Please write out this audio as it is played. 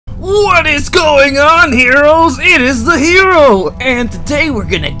What is going on, heroes? It is TheHero, and today we're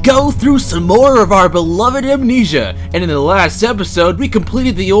gonna go through some more of our beloved Amnesia. And in the last episode, we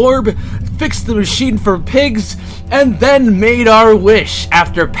completed the orb, fixed the machine for pigs, and then made our wish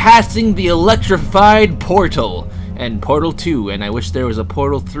after passing the electrified portal. And Portal 2, and I wish there was a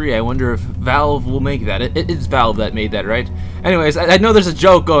Portal 3. I wonder if Valve will make that. It's Valve that made that, right? Anyways, I know there's a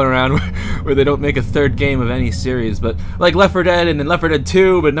joke going around where they don't make a third game of any series, but like Left 4 Dead and then Left 4 Dead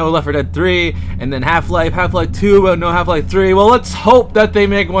 2, but no Left 4 Dead 3, and then Half-Life 2, but no Half-Life 3. Well, let's hope that they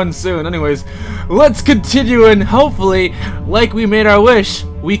make one soon. Anyways, let's continue, and hopefully, like we made our wish,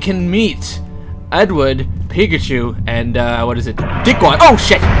 we can meet Edward, Pikachu, and what is it? Dickwad. Oh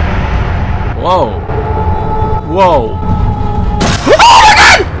shit! Whoa. Whoa. Oh my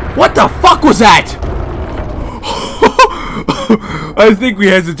god! What the fuck was that? I think we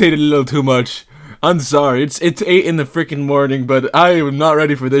hesitated a little too much. I'm sorry. It's 8 in the freaking morning, but I am not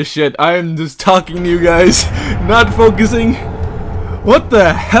ready for this shit. I am just talking to you guys, not focusing. What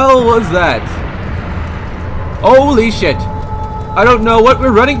the hell was that? Holy shit. I don't know what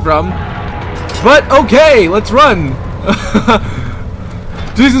we're running from, but okay, let's run.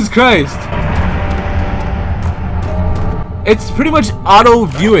 Jesus Christ. It's pretty much auto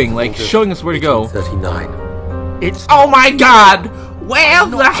viewing, like showing us where to go. 39. It's oh my god! Where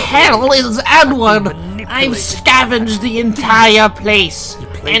the hell is Edward? I've scavenged the entire place,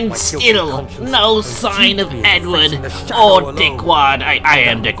 and still no sign of Edward or Dickwad. I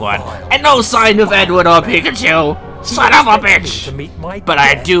am Dickwad, and no sign of Edward or Pikachu. Son of a bitch! But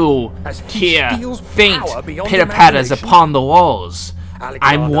I do hear faint pitter-patters upon the walls.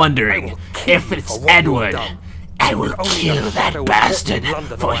 I'm wondering if it's Edward. I will kill that bastard,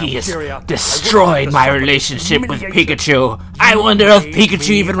 for he has destroyed my relationship with Pikachu. I wonder if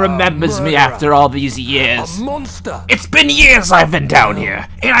Pikachu even remembers me after all these years. It's been years I've been down here,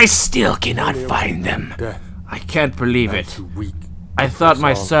 and I still cannot find them. I can't believe it. I thought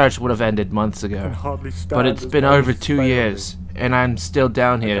my search would have ended months ago, but it's been over 2 years, and I'm still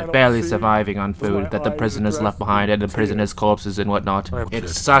down here, barely surviving on food that the prisoners left behind and the prisoners' corpses and whatnot. It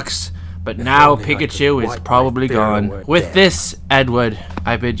sucks. But now Pikachu is probably gone. With this, Edward,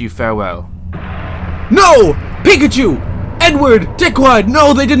 I bid you farewell. No! Pikachu! Edward! Dickwad!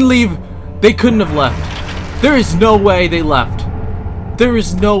 No, they didn't leave! They couldn't have left. There is no way they left. There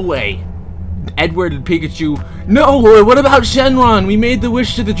is no way. Edward and Pikachu... No! What about Shenron? We made the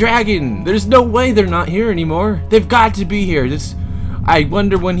wish to the dragon. There's no way they're not here anymore. They've got to be here. I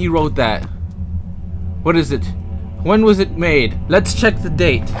wonder when he wrote that. What is it? When was it made? Let's check the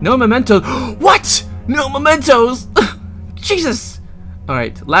date. No mementos. What? No mementos? Jesus.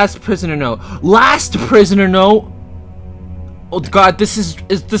 Alright, last prisoner note. Last prisoner note? Oh god, this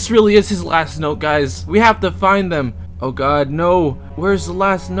really is his last note, guys. We have to find them. Oh god, no. Where's the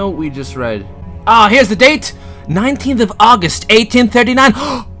last note we just read? Ah, here's the date. 19th of August, 1839.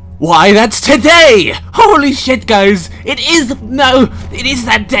 Why, that's today! Holy shit, guys! It is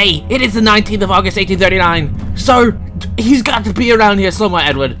that day! It is the 19th of August, 1839! So, he's got to be around here somewhere,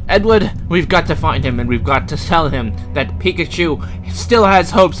 Edward. Edward, we've got to find him, and we've got to tell him that Pikachu still has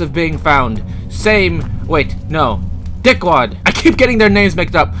hopes of being found. Wait, no. Dickwad. I keep getting their names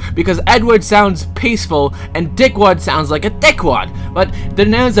mixed up because Edward sounds peaceful and Dickwad sounds like a dickwad. But their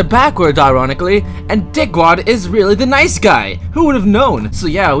names are backwards, ironically, and Dickwad is really the nice guy. Who would have known? So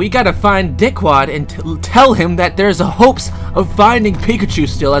yeah, we gotta find Dickwad and tell him that there's a hopes of finding Pikachu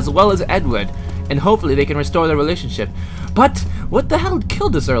still, as well as Edward. And hopefully they can restore their relationship. But what the hell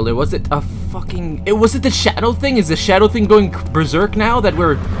killed us earlier? Was it a fucking... Was it the shadow thing? Is the shadow thing going berserk now that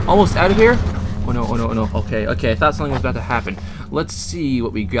we're almost out of here? Oh no, oh no, oh no. Okay, I thought something was about to happen. Let's see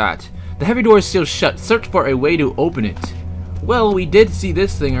what we got. The heavy door is still shut. Search for a way to open it. Well, we did see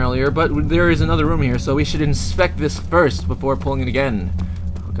this thing earlier, but there is another room here, so we should inspect this first before pulling it again.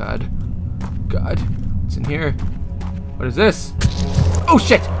 Oh god. God. What's in here? What is this? Oh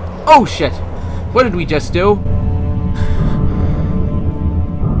shit! Oh shit! What did we just do?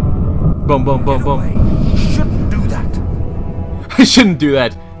 Boom, boom, boom, boom. You shouldn't do that. I shouldn't do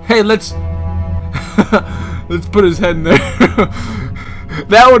that. Hey, let's put his head in there.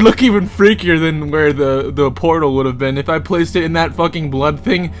 That would look even freakier than where the portal would have been if I placed it in that fucking blood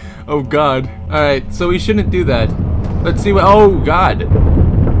thing. Oh god. Alright, so we shouldn't do that. Let's see what... Oh god.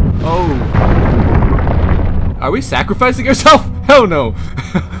 Oh. Are we sacrificing ourselves? Hell no.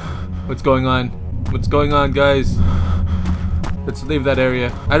 What's going on? What's going on, guys? Let's leave that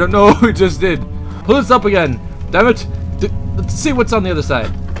area. I don't know what we just did. Pull this up again. Damn it. Let's see what's on the other side.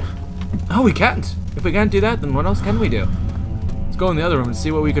 Oh, we can't. If we can't do that, then what else can we do? Let's go in the other room and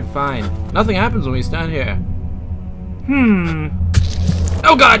see what we could find. Nothing happens when we stand here.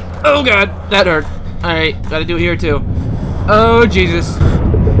 Oh god! Oh god! That hurt. Alright, gotta do it here too. Oh Jesus.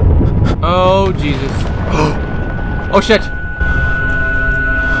 Oh Jesus. Oh shit!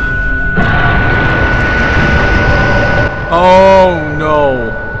 Oh no.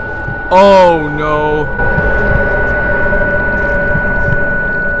 Oh no.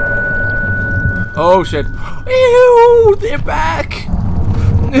 Oh shit. Ew! They're back!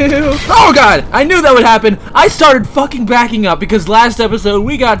 Ew. Oh god! I knew that would happen! I started fucking backing up because last episode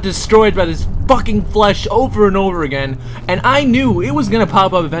we got destroyed by this fucking flesh over and over again, and I knew it was gonna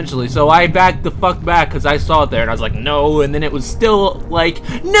pop up eventually, so I backed the fuck back because I saw it there and I was like, no, and then it was still like,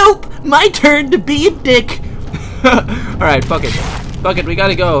 nope! My turn to be a dick! Alright, fuck it. Fuck it, we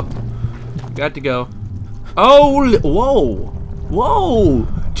gotta go. Got to go. Oh, whoa! Whoa!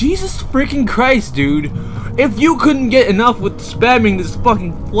 Jesus freaking Christ, dude! If you couldn't get enough with spamming this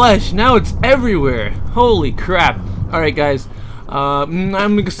fucking flesh, now it's everywhere. Holy crap. Alright guys,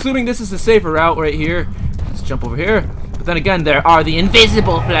 I'm assuming this is the safer route right here. Let's jump over here. But then again, there are the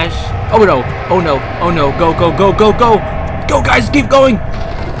invisible flesh. Oh no, oh no, oh no, go, go, go, go, go! Go guys, keep going!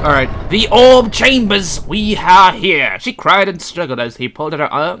 Alright, the orb chambers, we are here. She cried and struggled as he pulled at her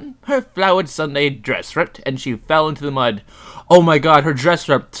arm. Her flowered Sunday dress ripped and she fell into the mud. Oh my god, her dress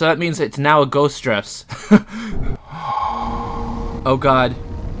ripped, so that means it's now a ghost dress. Oh god.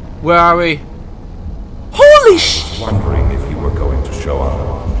 Where are we? Holy sh! Wondering if you were going to show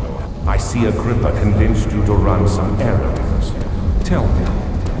up. I see Agrippa convinced you to run some errands. Tell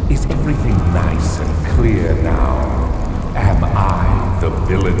me, is everything nice and clear now? Am I the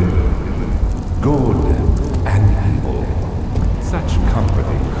villain? Good and evil. Such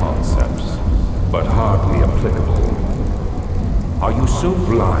comforting concepts, but hardly applicable. Are you so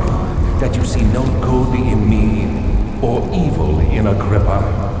blind that you see no good in me or evil in Agrippa?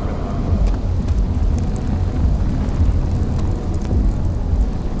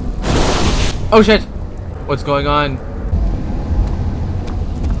 Oh shit! What's going on?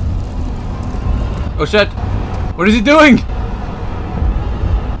 Oh shit! What is he doing?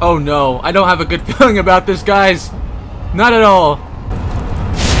 Oh no, I don't have a good feeling about this, guys. Not at all.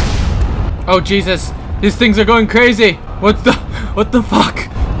 Oh Jesus, these things are going crazy. What the fuck?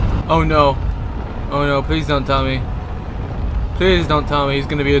 Oh no. Oh no, please don't tell me. Please don't tell me he's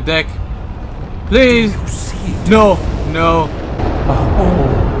gonna be a dick. Please. No, no. A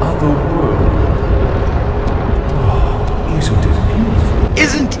whole other world. Oh,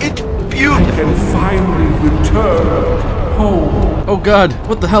 isn't it beautiful? I can finally return home. Oh god,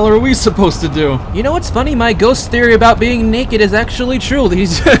 what the hell are we supposed to do? You know what's funny? My ghost theory about being naked is actually true.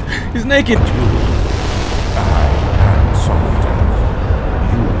 He's he's naked.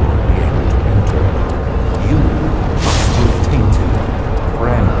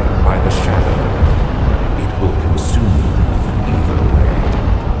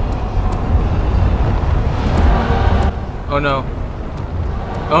 Oh no.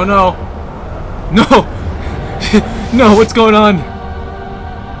 Oh no. No! No, what's going on?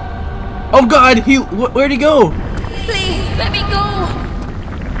 Oh god, where'd he go? Please, let me go!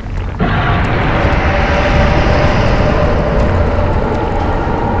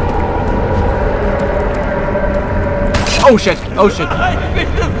 Oh shit, oh shit.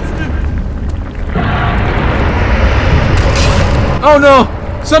 Oh no!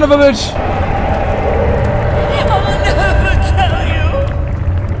 Son of a bitch!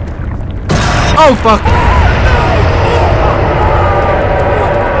 Oh fuck!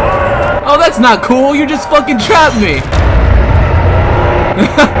 Oh, that's not cool. You just fucking trapped me.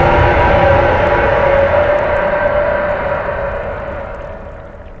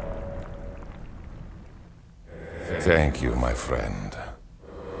 Thank you, my friend.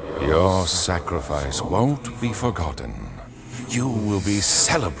 Your sacrifice won't be forgotten. You will be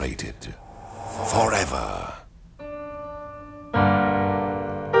celebrated forever.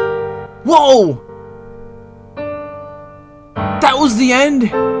 Whoa! That was the end?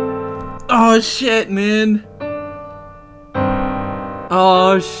 Oh shit, man.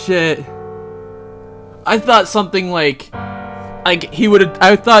 Oh shit. I thought something like he would have,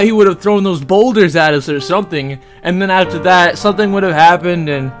 I thought he would have thrown those boulders at us or something, and then after that something would have happened,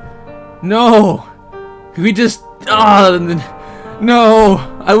 and no. We just no.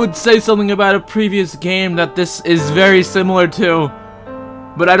 I would say something about a previous game that this is very similar to,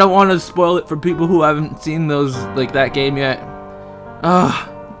 but I don't want to spoil it for people who haven't seen those, like, that game yet.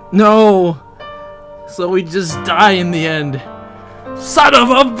 No. So we just die in the end. Son of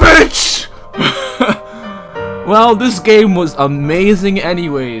a bitch! Well, this game was amazing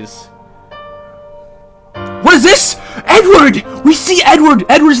anyways. What is this? Edward! We see Edward!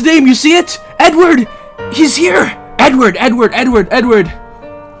 Edward's name, you see it? Edward! He's here! Edward!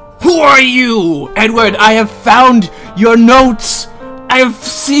 Who are you? Edward, I have found your notes. I have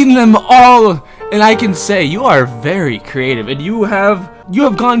seen them all. And I can say you are very creative, and you have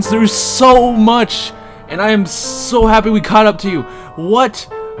gone through so much, and I am so happy we caught up to you. What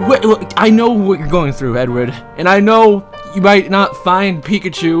I know what you're going through, Edward, and I know you might not find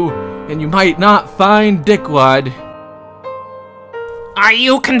Pikachu, and you might not find Dickwad. Are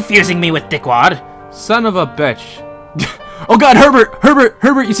you confusing me with Dickwad? Son of a bitch. Oh god,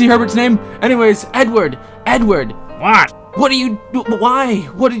 Herbert, you see Herbert's name? Anyways, Edward. What? What do you do? Why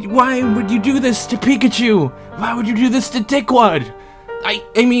would you do this to Pikachu? Why would you do this to Dickwad?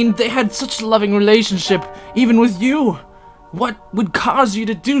 I mean, they had such a loving relationship, even with you. What would cause you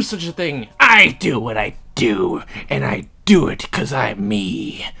to do such a thing? I do what I do, and I do it because I'm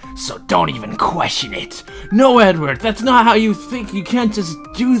me. So don't even question it. No, Edward, that's not how you think. You can't just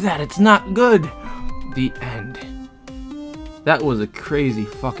do that. It's not good. The end. That was a crazy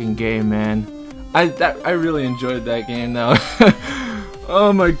fucking game, man. I really enjoyed that game, though.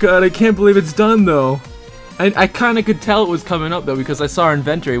 Oh my god, I can't believe it's done, though. I kind of could tell it was coming up, though, because I saw our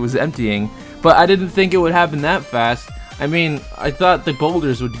inventory was emptying. But I didn't think it would happen that fast. I mean, I thought the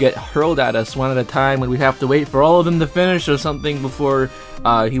boulders would get hurled at us one at a time, and we'd have to wait for all of them to finish or something before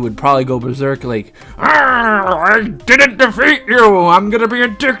he would probably go berserk, like, I didn't defeat you! I'm gonna be a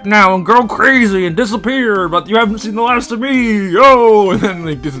dick now and go crazy and disappear, but you haven't seen the last of me! Oh! And then,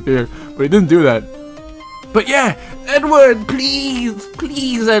 like, disappear. But he didn't do that. But yeah, Edward,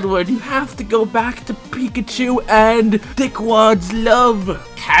 please, Edward, you have to go back to Pikachu and Dickwad's love.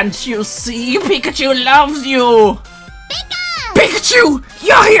 Can't you see? Pikachu loves you! Pikachu!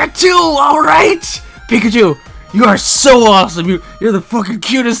 You're here too, alright? Pikachu, you are so awesome. You're the fucking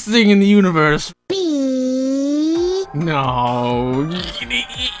cutest thing in the universe. No,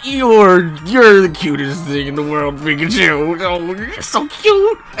 you're the cutest thing in the world, Pikachu. Oh, you're so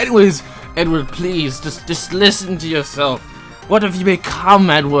cute. Anyways, Edward, please, just listen to yourself. What have you become,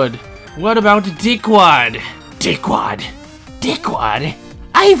 Edward? What about Dickwad? Dickwad?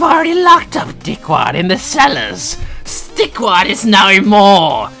 I've already locked up Dickwad in the cellars. Dickwad is no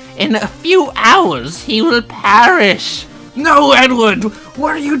more. In a few hours, he will perish. No, Edward,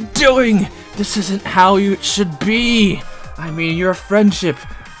 what are you doing? This isn't how it should be. I mean, your friendship,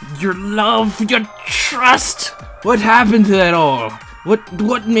 your love, your trust. What happened to that all?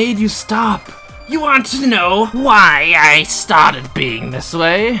 What made you stop? You want to know why I started being this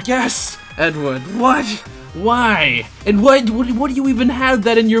way? Yes, Edward, what? Why? And what do you even have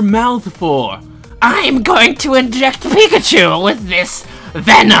that in your mouth for? I'm going to inject Pikachu with this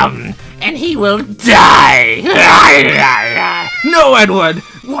venom, and he will die! No, Edward!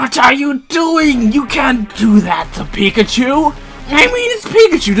 What are you doing? You can't do that to Pikachu! I mean, it's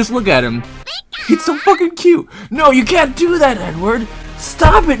Pikachu, just look at him. He's so fucking cute. No, you can't do that, Edward!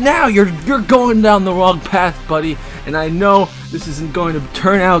 Stop it now! You're going down the wrong path, buddy, and I know this isn't going to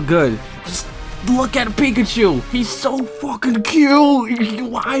turn out good. Just look at Pikachu! He's so fucking cute!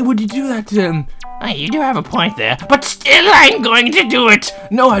 Why would you do that to him? Hey, you do have a point there, but still I'm going to do it!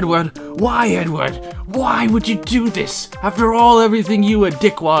 No, Edward! Why, Edward? Why would you do this? After everything you and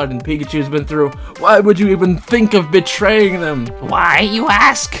Dickwad and Pikachu's been through, why would you even think of betraying them? Why, you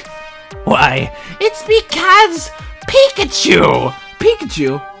ask? Why, it's because Pikachu!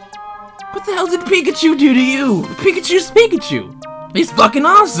 Pikachu? What the hell did Pikachu do to you? Pikachu's Pikachu! He's fucking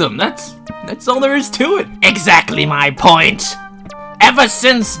awesome! That's all there is to it! Exactly my point! Ever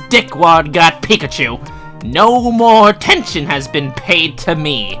since Dickwad got Pikachu, no more attention has been paid to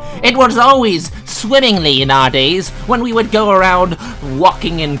me. It was always swimmingly in our days when we would go around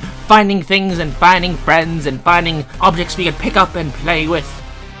walking and finding things and finding friends and finding objects we could pick up and play with.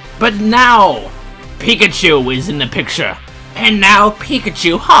 But now, Pikachu is in the picture. And now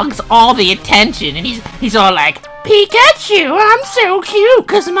Pikachu hogs all the attention and he's all like, Pikachu, I'm so cute,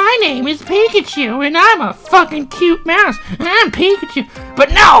 cause my name is Pikachu, and I'm a fucking cute mouse, and I'm Pikachu.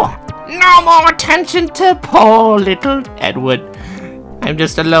 But no more attention to poor little Edward. I'm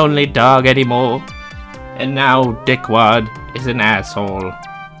just a lonely dog anymore. And now Dickwad is an asshole.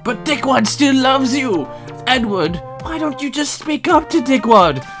 But Dickwad still loves you! Edward, why don't you just speak up to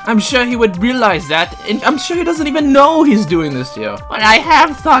Dickwad? I'm sure he would realize that, and I'm sure he doesn't even know he's doing this to you. Well, I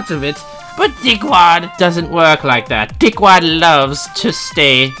have thought of it. But Dickwad doesn't work like that. Dickwad loves to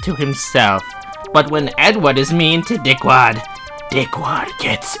stay to himself. But when Edward is mean to Dickwad, Dickwad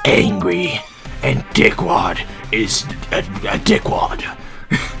gets angry. And Dickwad is a Dickwad.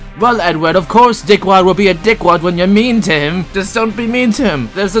 Well, Edward, of course Dickwad will be a Dickwad when you're mean to him. Just don't be mean to him.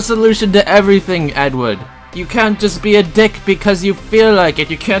 There's a solution to everything, Edward. You can't just be a dick because you feel like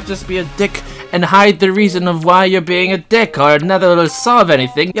it. You can't just be a dick and hide the reason of why you're being a dick or never solve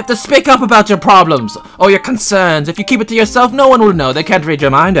anything. You have to speak up about your problems or your concerns. If you keep it to yourself, no one will know. They can't read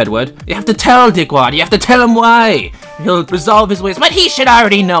your mind, Edward. You have to tell Dickwad. You have to tell him why. He'll resolve his ways, but he should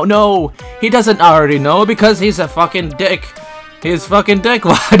already know. No, he doesn't already know because he's a fucking dick. He's fucking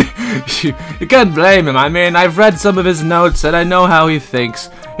Dickwad. You can't blame him. I mean, I've read some of his notes and I know how he thinks.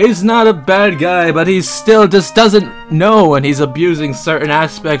 He's not a bad guy, but he still just doesn't know, and he's abusing certain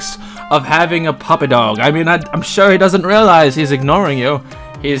aspects of having a puppy dog. I mean, I'm sure he doesn't realize he's ignoring you.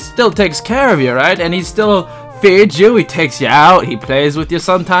 He still takes care of you, right? And he still feeds you, he takes you out, he plays with you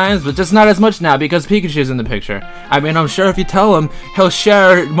sometimes, but just not as much now because Pikachu's in the picture. I mean, I'm sure if you tell him, he'll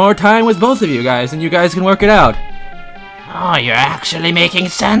share more time with both of you guys, and you guys can work it out. Oh, you're actually making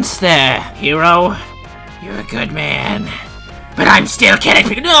sense there, Hero. You're a good man. But I'm still kidding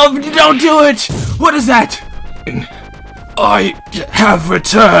people. No, don't do it! What is that? I have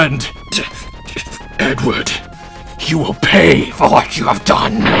returned. Edward, you will pay for what you have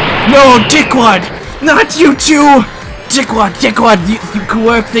done. No, Dickwad! Not you too! Dickwad, you can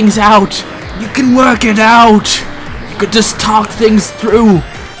work things out. You can work it out. You could just talk things through.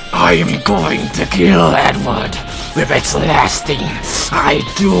 I am going to kill Edward with its last thing I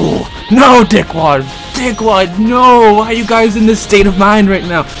do. No, Dickwad! Dickwad, no! Why are you guys in this state of mind right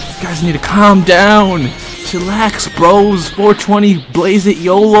now? You guys need to calm down. Chillax, bros. 420, blaze it,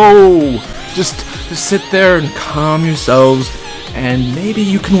 YOLO. Just sit there and calm yourselves, and maybe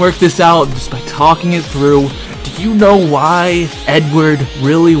you can work this out just by talking it through. Do you know why Edward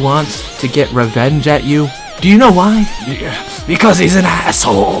really wants to get revenge at you? Do you know why? Yeah, because he's an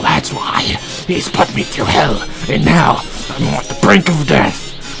asshole, that's why. He's put me through hell, and now I'm on the brink of death.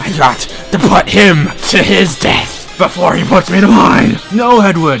 I got to put him to his death before he puts me to mine. No,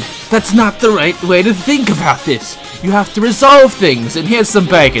 Edward, that's not the right way to think about this. You have to resolve things, and here's some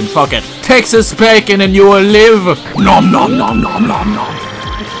bacon, fuck it. Texas bacon and you will live. Nom nom nom nom nom nom.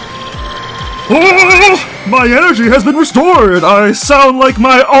 Oh, my energy has been restored. I sound like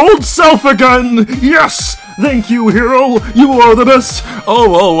my old self again. Yes, thank you, Hero. You are the best.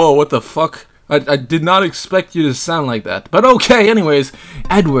 Oh, what the fuck? I did not expect you to sound like that. But okay, anyways,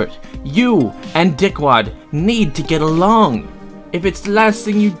 Edward, you and Dickwad need to get along. If it's the last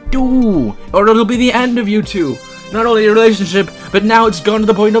thing you do, or it'll be the end of you two. Not only your relationship, but now it's gone to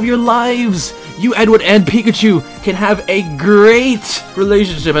the point of your lives. You, Edward, and Pikachu can have a great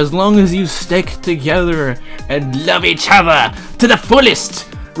relationship as long as you stick together and love each other to the fullest.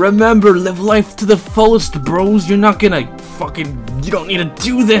 Remember, live life to the fullest, bros. You're not gonna you don't need to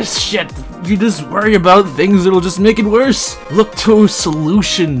do this shit. You just worry about things that'll just make it worse. Look to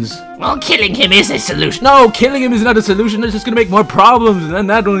solutions. Well, killing him is a solution. No, killing him is not a solution. It's just gonna make more problems, and then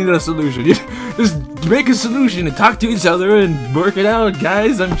that don't need a solution. You just make a solution and talk to each other and work it out,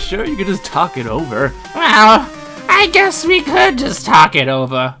 guys. I'm sure you could just talk it over. Well, I guess we could just talk it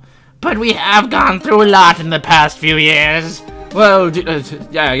over. But we have gone through a lot in the past few years. Well,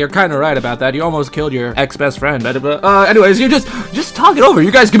 yeah, you're kind of right about that. You almost killed your ex-best friend. Anyways, you just talk it over.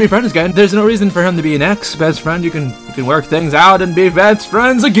 You guys can be friends again. There's no reason for him to be an ex-best friend. You can work things out and be best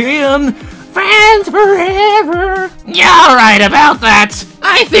friends again. Friends forever. You're right about that.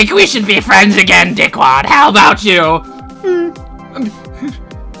 I think we should be friends again, Dickwad. How about you?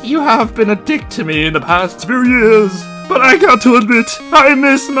 You have been a dick to me in the past few years, but I got to admit, I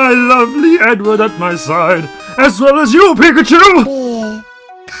miss my lovely Edward at my side, as well as you, Pikachu!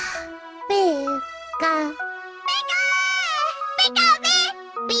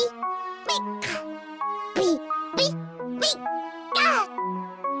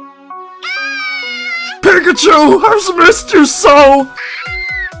 Pikachu, I've missed you so!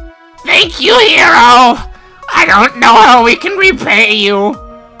 Thank you, Hero! I don't know how we can repay you.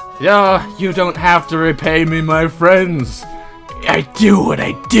 Yeah, you don't have to repay me, my friends. I do what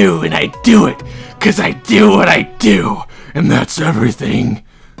I do, and I do it, 'cause I do what I do, and that's everything.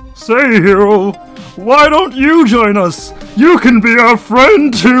 Say, Hero, why don't you join us? You can be our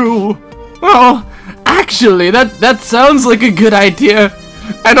friend, too! Well, actually, that sounds like a good idea.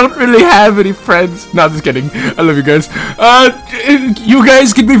 I don't really have any friends. No, I'm just kidding. I love you guys. You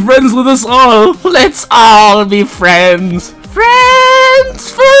guys can be friends with us all. Let's all be friends.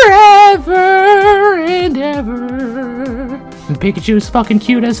 Friends forever and ever. And Pikachu's fucking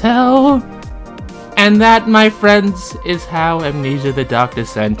cute as hell. And that, my friends, is how Amnesia the Dark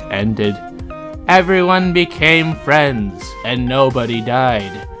Descent ended. Everyone became friends, and nobody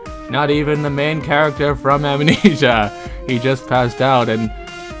died. Not even the main character from Amnesia. He just passed out, and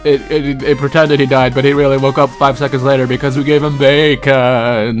it pretended he died, but he really woke up 5 seconds later because we gave him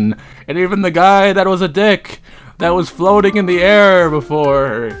bacon. And even the guy that was a dick, that was floating in the air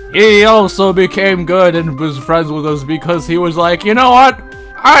before. He also became good and was friends with us because he was like, you know what?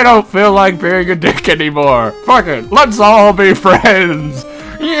 I don't feel like being a dick anymore. Fuck it, let's all be friends.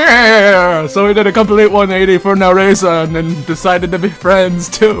 Yeah! So we did a complete 180 for no reason and decided to be friends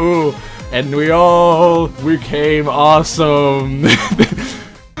too. And we all became awesome.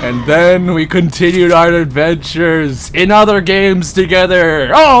 And then we continued our adventures in other games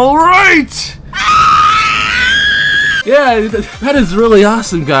together. Alright! Yeah, that is really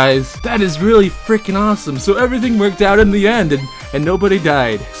awesome, guys. That is really freaking awesome. So everything worked out in the end, and nobody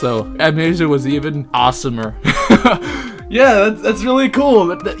died. So Amnesia was even awesomer. Yeah, that's really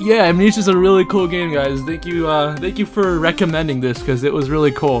cool. Yeah, Amnesia's a really cool game, guys. Thank you for recommending this, because it was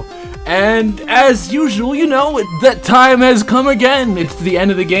really cool. And as usual, you know, that time has come again. It's the end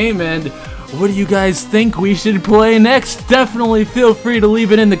of the game, and what do you guys think we should play next? Definitely feel free to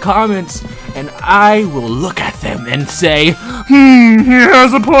leave it in the comments, and I will look at them and say, he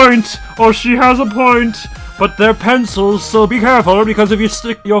has a point, or she has a point. But they're pencils, so be careful, because if you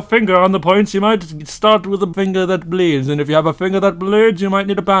stick your finger on the points, you might start with a finger that bleeds. And if you have a finger that bleeds, you might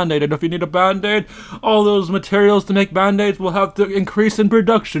need a band-aid. And if you need a band-aid, all those materials to make band-aids will have to increase in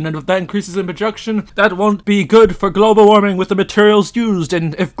production. And if that increases in production, that won't be good for global warming with the materials used.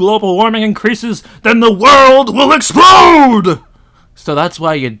 And if global warming increases, then the world will explode! So that's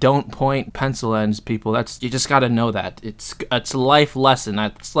why you don't point pencil ends, people. You just gotta know that. It's a life lesson.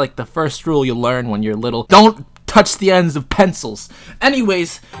 That's like the first rule you learn when you're little. Don't touch the ends of pencils.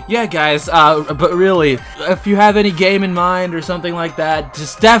 Anyways, yeah, guys, but really, if you have any game in mind or something like that,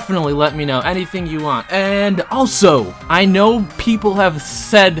 just definitely let me know. Anything you want. And also, I know people have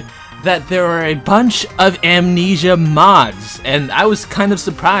said that there are a bunch of Amnesia mods, and I was kind of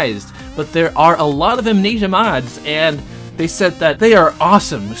surprised, but there are a lot of Amnesia mods, and they said that they are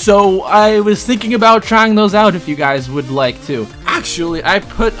awesome. So I was thinking about trying those out if you guys would like to. Actually, I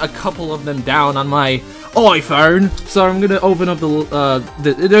put a couple of them down on my iPhone, so I'm gonna open up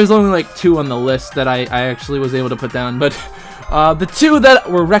there's only like 2 on the list that I actually was able to put down, but the 2 that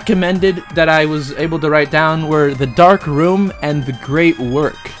were recommended that I was able to write down were The Dark Room and The Great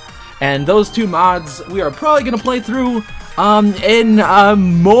Work. And those 2 mods we are probably gonna play through in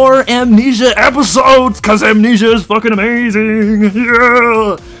more Amnesia episodes, cause Amnesia is fucking amazing.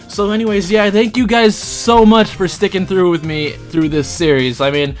 Yeah. So anyways, yeah, thank you guys so much for sticking through with me through this series. I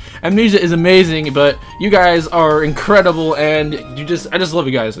mean, Amnesia is amazing, but you guys are incredible, and I just love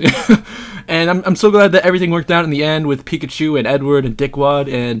you guys. And I'm so glad that everything worked out in the end with Pikachu and Edward and Dickwad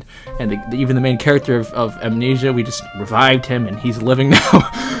and even the main character of Amnesia. We just revived him, and he's living now.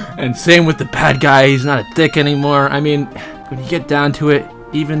 And same with the bad guy, he's not a dick anymore. I mean, when you get down to it,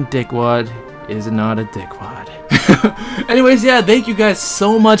 even Dickwad is not a dickwad. Anyways, yeah, thank you guys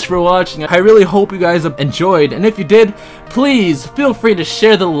so much for watching. I really hope you guys enjoyed, and if you did, please feel free to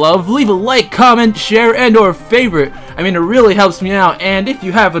share the love, leave a like, comment, share, and or favorite. I mean, it really helps me out, and if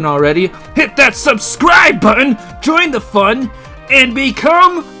you haven't already, hit that subscribe button, join the fun, and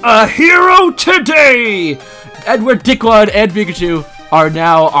become a hero today! Edward, Dickwad, and Pikachu are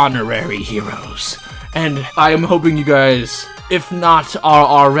now honorary heroes, and I am hoping you guys, if not are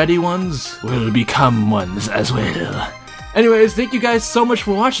already ones, will become ones as well. Anyways, thank you guys so much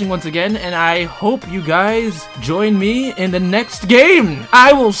for watching once again, and I hope you guys join me in the next game.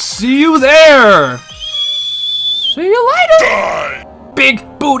 I will see you there. See you later. Big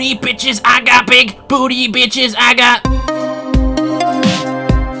booty bitches, I got big booty bitches, I got.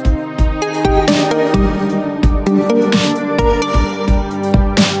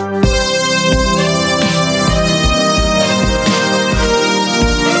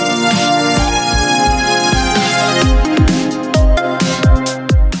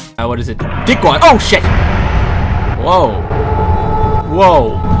 What is it? Dickwad! Oh shit! Whoa.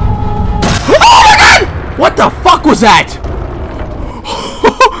 Whoa. Oh my god! What the fuck was that?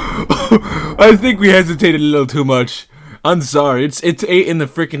 I think we hesitated a little too much. I'm sorry, it's 8 in the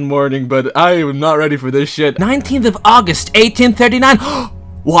freaking morning, but I am not ready for this shit. 19th of August, 1839.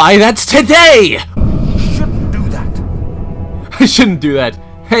 Why, that's today! You shouldn't do that. I shouldn't do that.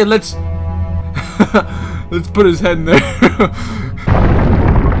 Hey, let's put his head in there.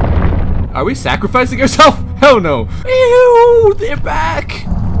 Are we sacrificing ourselves? Hell no. Ew, they're back.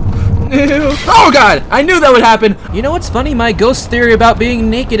 Ew. Oh god, I knew that would happen. You know what's funny? My ghost theory about being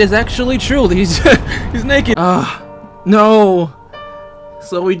naked is actually true. He's naked. No.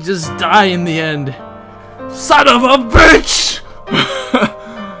 So we just die in the end. Son of a bitch!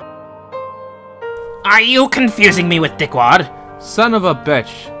 Are you confusing me with Dickwad? Son of a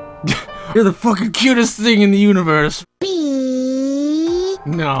bitch. You're the fucking cutest thing in the universe.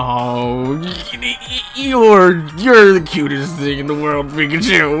 No, you're the cutest thing in the world,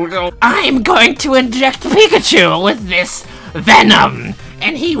 Pikachu. I'm going to inject Pikachu with this venom,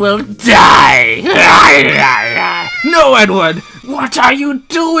 and he will die. No, Edward, what are you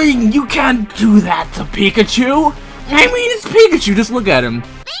doing? You can't do that to Pikachu. I mean, it's Pikachu. Just look at him.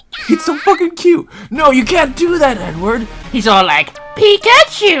 He's so fucking cute. No, you can't do that, Edward. He's all like,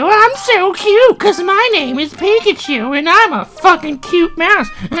 Pikachu, I'm so cute, cause my name is Pikachu, and I'm a fucking cute mouse.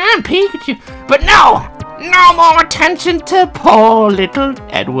 I'm Pikachu. But no more attention to poor little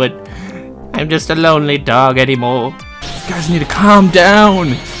Edward. I'm just a lonely dog anymore. You guys need to calm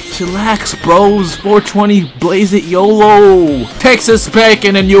down. Chillax, bros. 420, blaze it, YOLO. Texas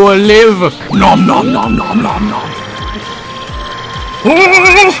bacon and you will live. Nom nom nom nom nom nom.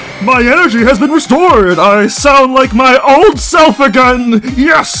 Oh, my energy has been restored! I sound like my old self again!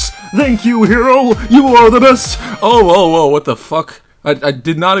 Yes! Thank you, hero! You are the best! Oh, what the fuck? I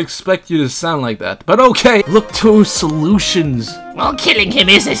did not expect you to sound like that, but okay. Look to solutions. Well, killing him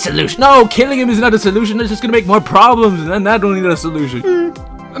is a solution. No, killing him is not a solution. It's just gonna make more problems, and then that don't need a solution.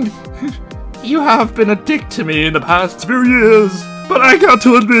 You have been a dick to me in the past few years, but I got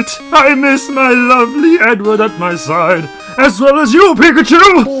to admit, I miss my lovely Edward at my side, as well as you,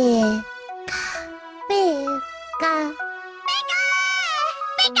 Pikachu!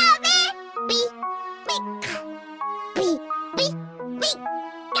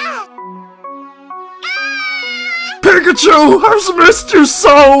 Pikachu, I've missed you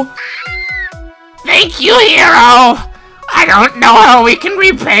so! Thank you, hero! I don't know how we can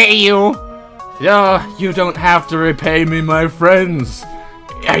repay you. Yeah, you don't have to repay me, my friends.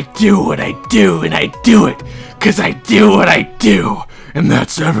 I do what I do, and I do it, 'cause I do what I do, and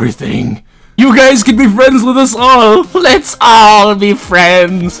that's everything. You guys can be friends with us all. Let's all be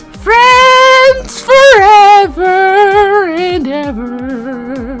friends. Friends forever and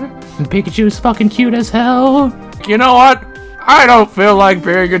ever. And Pikachu's fucking cute as hell. You know what? I don't feel like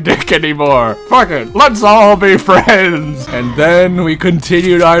being a dick anymore. Fuck it, let's all be friends. And then we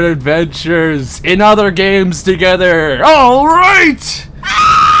continued our adventures in other games together. All right.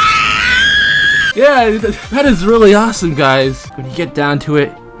 Yeah, that is really awesome, guys. When you get down to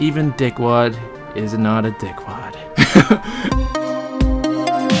it, even dickwad is not a dickwad.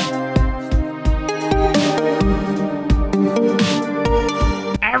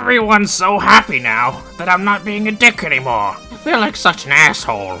 Everyone's so happy now that I'm not being a dick anymore. I feel like such an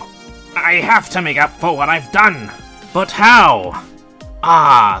asshole. I have to make up for what I've done. But how?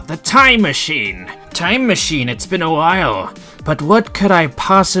 Ah, the time machine. Time machine, it's been a while. But what could I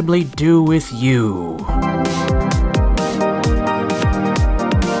possibly do with you?